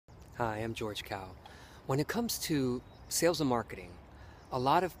Hi, I'm George Cow. When it comes to sales and marketing, a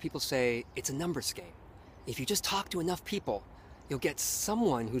lot of people say it's a numbers game. If you just talk to enough people, you'll get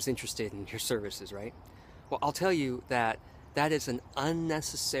someone who's interested in your services, right? Well, I'll tell you that that is an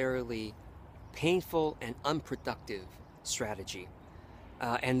unnecessarily painful and unproductive strategy.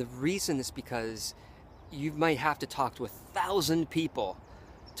 And the reason is because you might have to talk to 1,000 people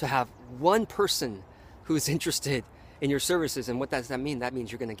to have one person who's interested in your services. And what does that mean? That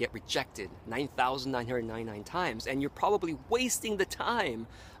means you're going to get rejected 9,999 times, and you're probably wasting the time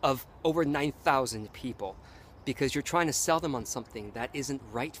of over 9,000 people because you're trying to sell them on something that isn't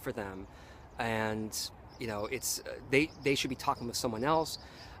right for them. And it's they should be talking with someone else.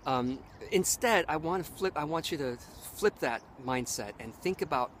 Instead, I want you to flip that mindset and think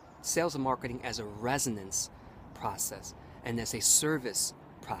about sales and marketing as a resonance process and as a service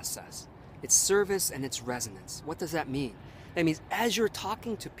process. It's service and it's resonance. What does that mean? That means as you're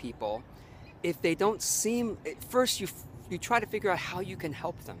talking to people, if they don't seem, first you try to figure out how you can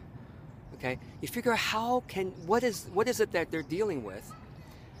help them. Okay? You figure out what is it that they're dealing with,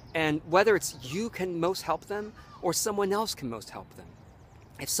 and whether it's you can most help them or someone else can most help them.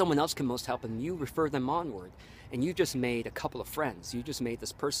 If someone else can most help them, you refer them onward, and you just made a couple of friends. You just made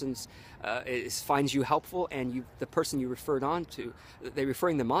this person's finds you helpful, and the person you referred on to, they're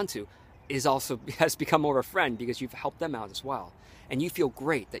referring them on to, has become more of a friend because you've helped them out as well, and you feel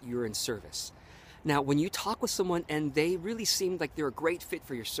great that you're in service. Now, when you talk with someone and they really seem like they're a great fit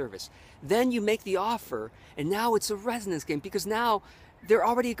for your service, then you make the offer, and now it's a resonance game because now they're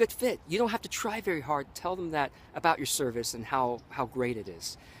already a good fit. You don't have to try very hard to tell them that about your service and how great it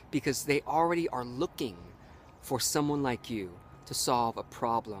is, because they already are looking for someone like you to solve a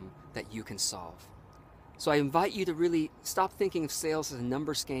problem that you can solve. So I invite you to really stop thinking of sales as a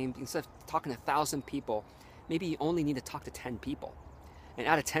numbers game. Instead of talking to 1,000 people, maybe you only need to talk to 10 people. And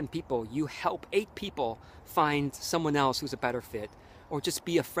out of 10 people, you help 8 people find someone else who's a better fit, or just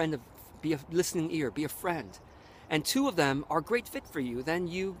be a listening ear, be a friend. And 2 of them are a great fit for you. Then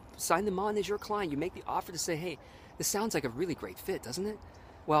you sign them on as your client. You make the offer to say, hey, this sounds like a really great fit, doesn't it?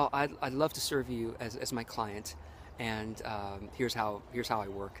 Well, I'd love to serve you as my client, and here's how I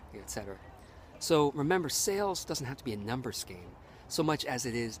work, etc. So remember, sales doesn't have to be a numbers game so much as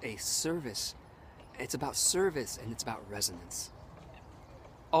it is a service. It's about service and it's about resonance.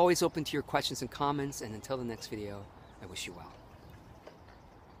 Always open to your questions and comments, and until the next video, I wish you well.